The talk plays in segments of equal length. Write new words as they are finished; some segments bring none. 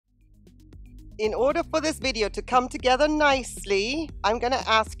In order for this video to come together nicely, I'm going to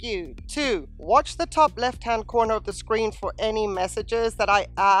ask you to watch the top left-hand corner of the screen for any messages that I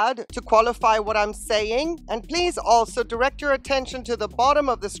add to qualify what I'm saying. And please also direct your attention to the bottom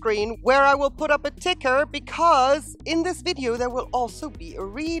of the screen where I will put up a ticker, because in this video there will also be a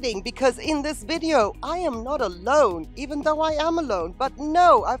reading. Because in this video I am not alone, even though I am alone. But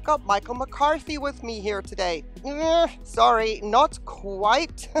no, I've got Michael McCarthy with me here today. Sorry, not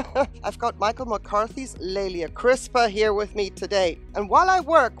quite. I've got Michael McCarthy's Laelia Crispa here with me today. And while I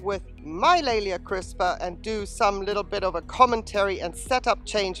work with my Laelia Crispa and do some little bit of a commentary and setup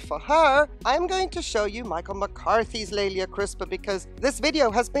change for her, I'm going to show you Michael McCarthy's Laelia Crispa, because this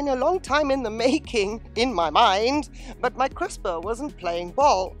video has been a long time in the making in my mind, but my Crispa wasn't playing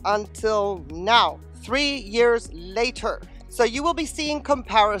ball until now, 3 years later. So you will be seeing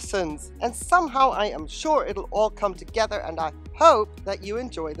comparisons, and somehow I am sure it'll all come together, and I hope that you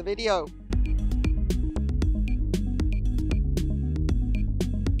enjoy the video.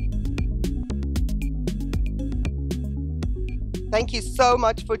 Thank you so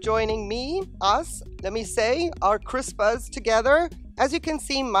much for joining me, our Crispas together. As you can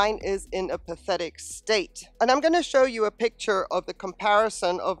see, mine is in a pathetic state. And I'm going to show you a picture of the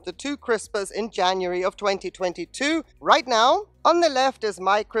comparison of the two Crispas in January of 2022. Right now, on the left is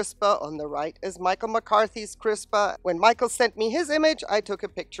my Crispa, on the right is Michael McCarthy's Crispa. When Michael sent me his image, I took a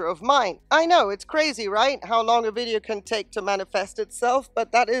picture of mine. I know, it's crazy, right? How long a video can take to manifest itself,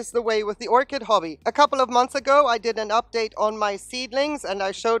 but that is the way with the orchid hobby. A couple of months ago, I did an update on my seedlings, and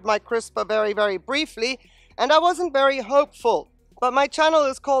I showed my Crispa very, very briefly, and I wasn't very hopeful. But my channel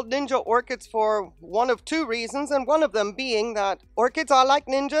is called Ninja Orchids for one of two reasons, and one of them being that orchids are like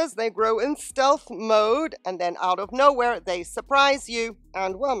ninjas. They grow in stealth mode, and then out of nowhere, they surprise you.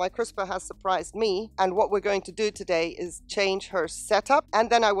 And well, my Crispa has surprised me. And what we're going to do today is change her setup. And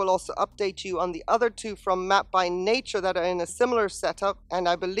then I will also update you on the other two from Map by Nature that are in a similar setup. And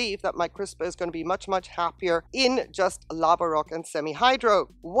I believe that my Crispa is going to be much, much happier in just lava rock and Semihydro.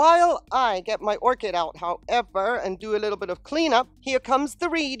 While I get my orchid out, however, and do a little bit of cleanup, here comes the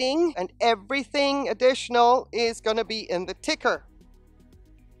reading, and everything additional is going to be in the ticker.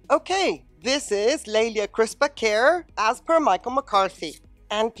 Okay, this is Laelia Crispa Care as per Michael McCarthy.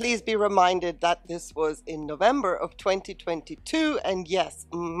 And please be reminded that this was in November of 2022, and yes,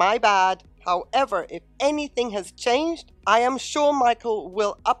 my bad. However, if anything has changed, I am sure Michael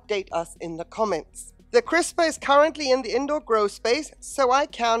will update us in the comments. The Crispa is currently in the indoor grow space, so I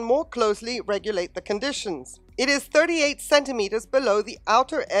can more closely regulate the conditions. It is 38 centimeters below the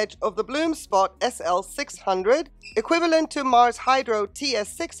outer edge of the bloom spot SL600, equivalent to Mars Hydro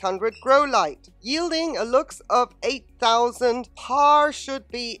TS600 grow light, yielding a looks of 8,000, par should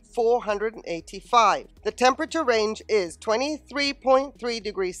be 485. The temperature range is 23.3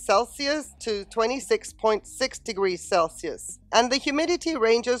 degrees Celsius to 26.6 degrees Celsius, and the humidity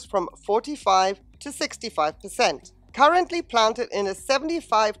ranges from 45 to 65%. Currently planted in a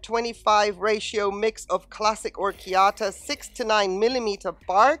 75-25 ratio mix of classic Orchiata 6 to 9 millimeter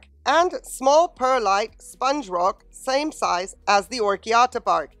bark and small perlite sponge rock, same size as the Orchiata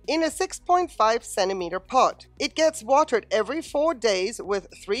bark, in a 6.5 centimeter pot. It gets watered every 4 days with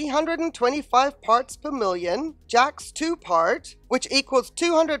 325 parts per million, Jack's 2-part, which equals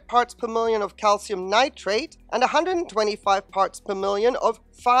 200 parts per million of calcium nitrate and 125 parts per million of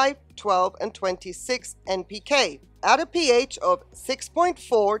 5, 12, and 26 NPK, at a pH of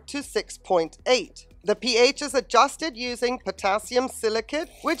 6.4 to 6.8. The pH is adjusted using potassium silicate,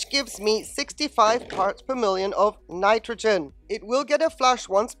 which gives me 65 parts per million of nitrogen. It will get a flush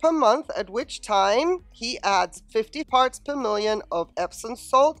once per month, at which time he adds 50 parts per million of Epsom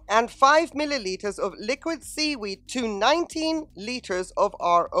salt and 5 milliliters of liquid seaweed to 19 liters of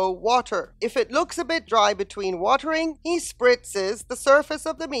RO water. If it looks a bit dry between watering, he spritzes the surface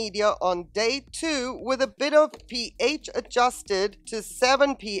of the media on day 2 with a bit of pH adjusted to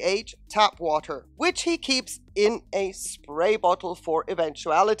 7 pH tap water, which he keeps in a spray bottle for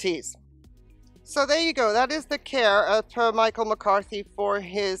eventualities. So there you go, that is the care as per Michael McCarthy for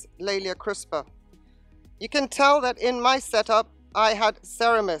his Laelia Crispa. You can tell that in my setup, I had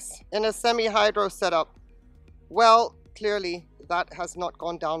seramis in a Semihydro setup. Well, clearly that has not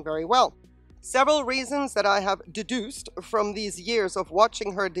gone down very well. Several reasons that I have deduced from these years of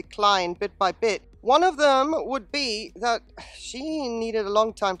watching her decline bit by bit. One of them would be that she needed a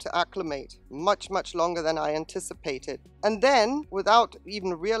long time to acclimate, much, much longer than I anticipated. And then, without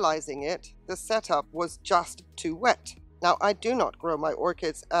even realizing it, the setup was just too wet. Now, I do not grow my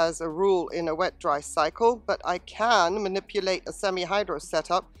orchids as a rule in a wet-dry cycle, but I can manipulate a Semihydro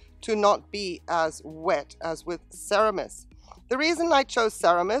setup to not be as wet as with seramis. The reason I chose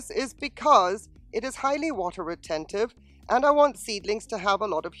seramis is because it is highly water retentive, and I want seedlings to have a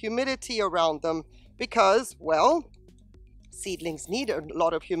lot of humidity around them because, well, seedlings need a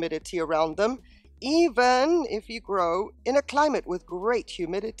lot of humidity around them, even if you grow in a climate with great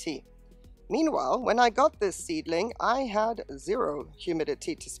humidity. Meanwhile, when I got this seedling, I had zero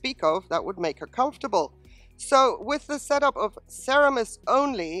humidity to speak of that would make her comfortable. So with the setup of seramis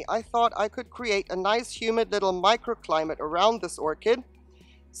only, I thought I could create a nice humid little microclimate around this orchid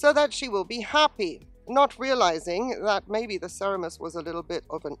so that she will be happy, not realizing that maybe the seramis was a little bit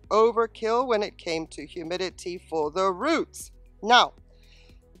of an overkill when it came to humidity for the roots. Now,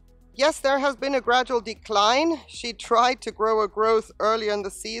 yes, there has been a gradual decline. She tried to grow a growth earlier in the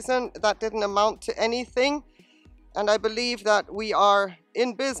season. That didn't amount to anything. And I believe that we are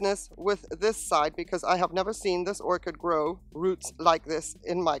in business with this side because I have never seen this orchid grow roots like this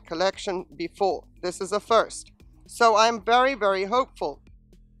in my collection before. This is a first. So I'm very, very hopeful.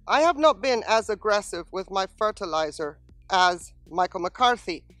 I have not been as aggressive with my fertilizer as Michael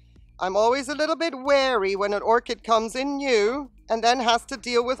McCarthy. I'm always a little bit wary when an orchid comes in new and then has to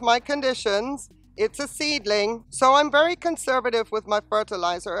deal with my conditions. It's a seedling. So I'm very conservative with my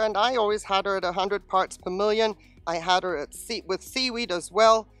fertilizer, and I always had her at 100 parts per million. I had her at with seaweed as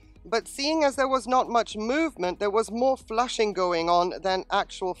well. But seeing as there was not much movement, there was more flushing going on than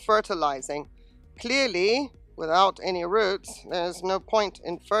actual fertilizing. Clearly, without any roots, there's no point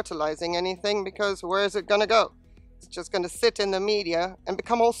in fertilizing anything because where is it going to go? It's just going to sit in the media and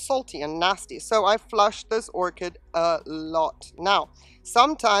become all salty and nasty. So I flushed this orchid a lot. Now,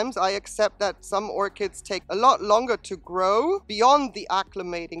 sometimes I accept that some orchids take a lot longer to grow beyond the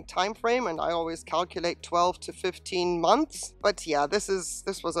acclimating time frame, and I always calculate 12 to 15 months. But yeah, this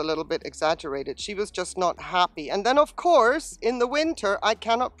was a little bit exaggerated. She was just not happy. And then of course, in the winter, I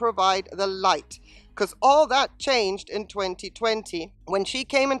cannot provide the light, because all that changed in 2020. When she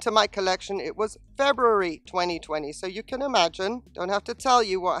came into my collection, it was February 2020. So you can imagine, don't have to tell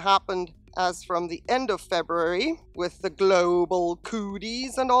you what happened as from the end of February with the global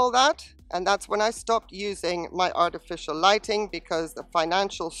cooties and all that. And that's when I stopped using my artificial lighting because the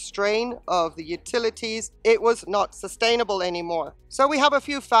financial strain of the utilities, it was not sustainable anymore. So we have a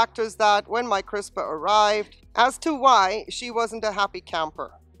few factors that when my Crispa arrived as to why she wasn't a happy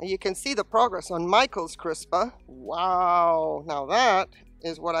camper. You can see the progress on Michael's Crispa. Wow, now that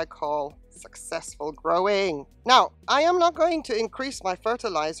is what I call successful growing. Now, I am not going to increase my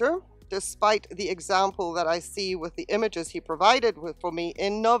fertilizer, despite the example that I see with the images he provided for me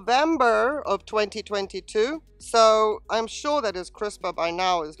in November of 2022. So I'm sure that his Crispa by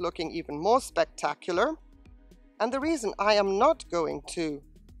now is looking even more spectacular. And the reason I am not going to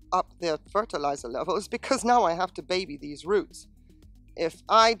up the fertilizer level is because now I have to baby these roots. If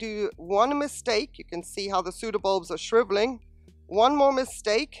I do one mistake, you can see how the pseudobulbs are shriveling. One more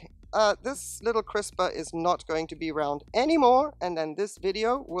mistake, this little Crispa is not going to be around anymore. And then this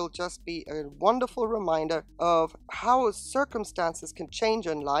video will just be a wonderful reminder of how circumstances can change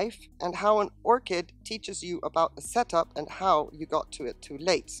in life and how an orchid teaches you about the setup and how you got to it too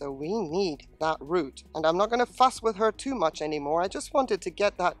late. So we need that root. And I'm not going to fuss with her too much anymore. I just wanted to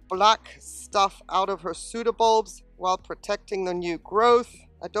get that black stuff out of her pseudobulbs while protecting the new growth.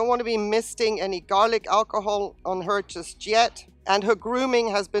 I don't want to be misting any garlic alcohol on her just yet. And her grooming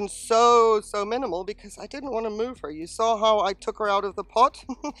has been so minimal because I didn't want to move her. You saw how I took her out of the pot?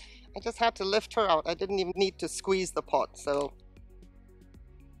 I just had to lift her out. I didn't even need to squeeze the pot, so.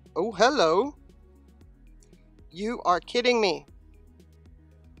 Oh, hello. You are kidding me.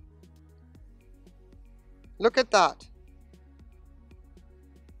 Look at that.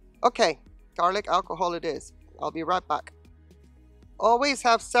 Okay, garlic alcohol it is. I'll be right back. Always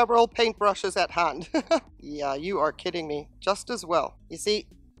have several paintbrushes at hand. Yeah, you are kidding me. Just as well. You see,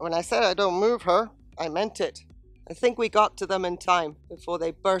 when I said I don't move her, I meant it. I think we got to them in time before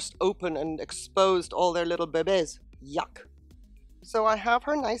they burst open and exposed all their little bebés. Yuck. So I have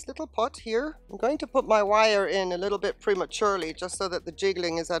her nice little pot here. I'm going to put my wire in a little bit prematurely just so that the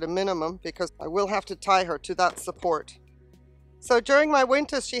jiggling is at a minimum because I will have to tie her to that support. So during my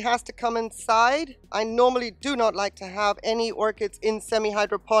winters, she has to come inside. I normally do not like to have any orchids in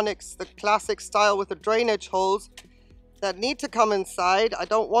semi-hydroponics, the classic style with the drainage holes that need to come inside. I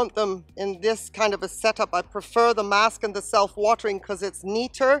don't want them in this kind of a setup. I prefer the mask and the self-watering because it's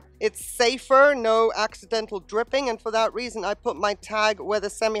neater, it's safer, no accidental dripping. And for that reason, I put my tag where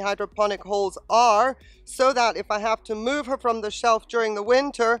the semi-hydroponic holes are so that if I have to move her from the shelf during the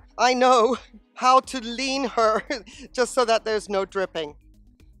winter, I know how to lean her just so that there's no dripping.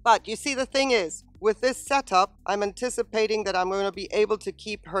 But you see, the thing is, with this setup, I'm anticipating that I'm going to be able to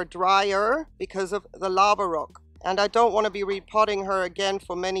keep her drier because of the lava rock. And I don't want to be repotting her again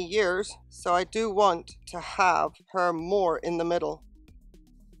for many years, so I do want to have her more in the middle.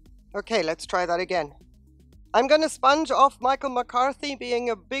 Okay, let's try that again. I'm going to sponge off Michael McCarthy being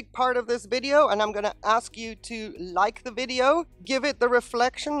a big part of this video, and I'm going to ask you to like the video, give it the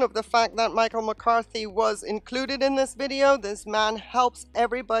reflection of the fact that Michael McCarthy was included in this video. This man helps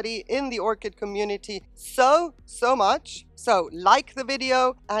everybody in the orchid community so much. So like the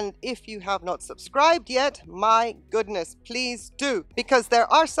video, and if you have not subscribed yet, my goodness, please do, because there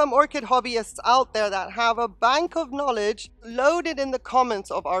are some orchid hobbyists out there that have a bank of knowledge loaded in the comments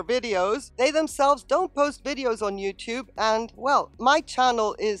of our videos. They themselves don't post videos on YouTube, and well, my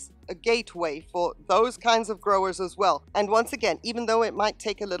channel is a gateway for those kinds of growers as well. And once again, even though it might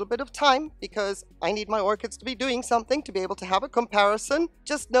take a little bit of time because I need my orchids to be doing something to be able to have a comparison,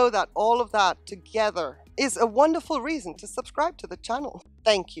 just know that all of that together is a wonderful reason to subscribe to the channel.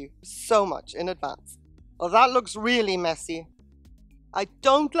 Thank you so much in advance. Well, that looks really messy. I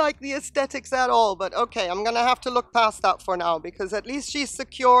don't like the aesthetics at all, but okay, I'm gonna have to look past that for now, because at least she's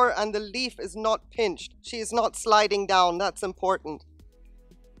secure and the leaf is not pinched. She is not sliding down. That's important.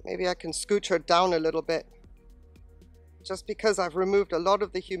 Maybe I can scooch her down a little bit. Just because I've removed a lot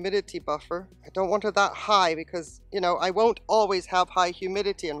of the humidity buffer. I don't want her that high because, you know, I won't always have high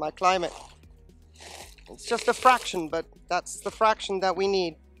humidity in my climate. It's just a fraction, but that's the fraction that we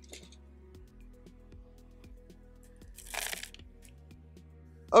need.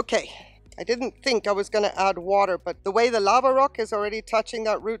 Okay, I didn't think I was going to add water, but the way the lava rock is already touching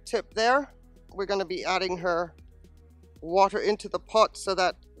that root tip there, we're going to be adding her water into the pot so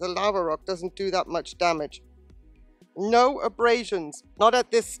that the lava rock doesn't do that much damage. No abrasions, not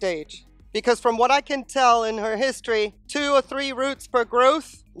at this stage. Because from what I can tell in her history, 2 or 3 roots per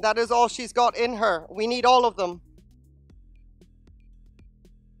growth, that is all she's got in her. We need all of them.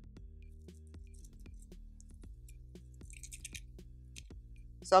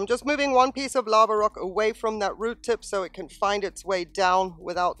 So I'm just moving one piece of lava rock away from that root tip so it can find its way down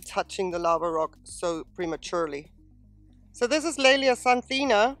without touching the lava rock so prematurely. So this is Laelia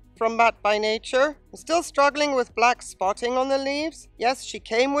Crispa from Matte by Nature. I'm still struggling with black spotting on the leaves. Yes, she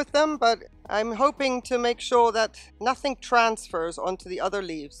came with them, but I'm hoping to make sure that nothing transfers onto the other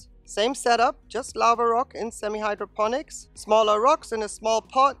leaves. Same setup, just lava rock in semi-hydroponics. Smaller rocks in a small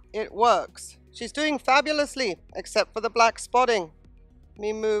pot, it works. She's doing fabulously, except for the black spotting. Let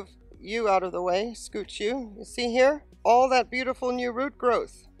me move you out of the way, scooch you. You see here? All that beautiful new root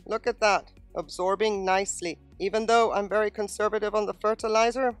growth. Look at that, absorbing nicely. Even though I'm very conservative on the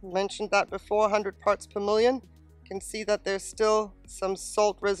fertilizer, mentioned that before, 100 parts per million, you can see that there's still some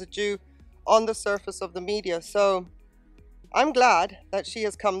salt residue on the surface of the media. So I'm glad that she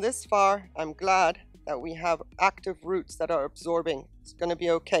has come this far. I'm glad that we have active roots that are absorbing. It's going to be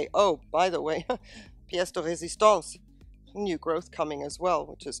okay. Oh, by the way, pièce de résistance. New growth coming as well,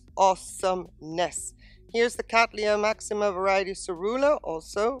 which is awesomeness. Here's the Cattleya maxima variety Cerula,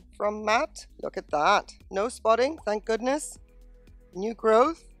 also from Matte. Look at that. No spotting, thank goodness. New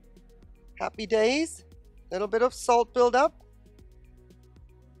growth. Happy days. Little bit of salt buildup.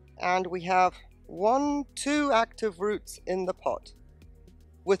 And we have 1, 2 active roots in the pot.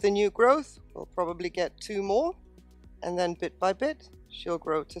 With the new growth, we'll probably get 2 more. And then bit by bit, she'll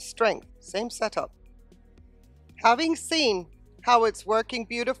grow to strength. Same setup. Having seen how it's working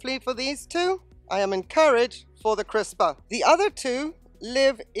beautifully for these 2, I am encouraged for the Crispa. The other 2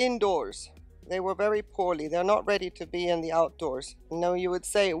 live indoors. They were very poorly. They're not ready to be in the outdoors. No, you would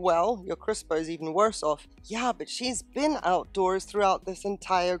say, well, your Crispa is even worse off. Yeah, but she's been outdoors throughout this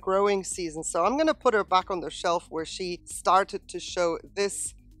entire growing season. So I'm going to put her back on the shelf where she started to show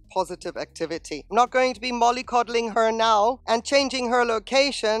this positive activity. I'm not going to be mollycoddling her now and changing her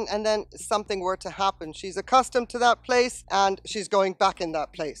location and then something were to happen. She's accustomed to that place and she's going back in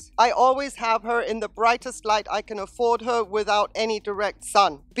that place. I always have her in the brightest light I can afford her without any direct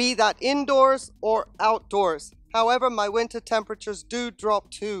sun, be that indoors or outdoors. However, my winter temperatures do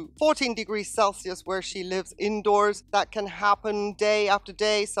drop to 14 degrees Celsius where she lives indoors. That can happen day after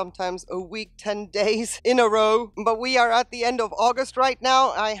day, sometimes a week, 10 days in a row. But we are at the end of August right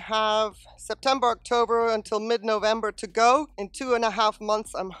now. I have September, October until mid-November to go. In 2.5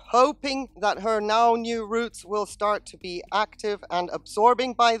 months, I'm hoping that her now new roots will start to be active and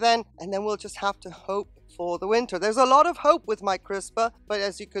absorbing by then. And then we'll just have to hope for the winter. There's a lot of hope with my crispa, but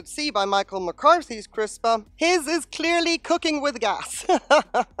as you could see by Michael McCarthy's crispa, his is clearly cooking with gas.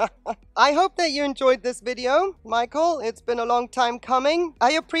 I hope that you enjoyed this video, Michael. It's been a long time coming.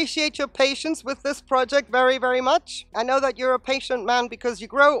 I appreciate your patience with this project very, very much. I know that you're a patient man because you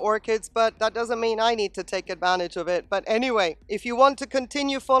grow orchids, but that doesn't mean I need to take advantage of it. But anyway, if you want to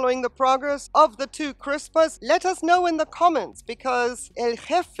continue following the progress of the two crispas, let us know in the comments, because El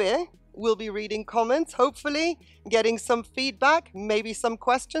Jefe will be reading comments, hopefully getting some feedback, maybe some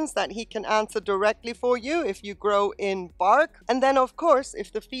questions that he can answer directly for you if you grow in bark. And then of course,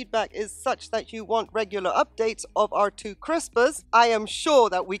 if the feedback is such that you want regular updates of our two crispas, I am sure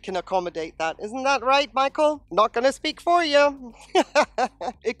that we can accommodate that. Isn't that right, Michael? Not gonna speak for you.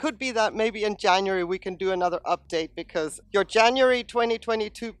 It could be that maybe in January we can do another update, because your January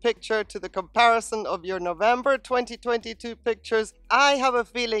 2022 picture to the comparison of your November 2022 pictures, I have a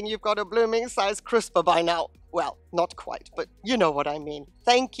feeling you've got a blooming size crispa by now. Well, not quite, but you know what I mean.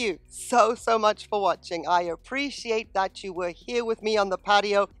 Thank you so much for watching. I appreciate that you were here with me on the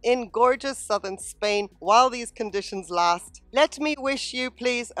patio in gorgeous southern Spain while these conditions last. Let me wish you,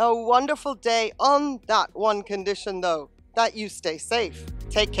 please, a wonderful day, on that one condition though, that you stay safe.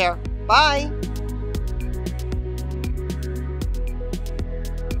 Take care. Bye.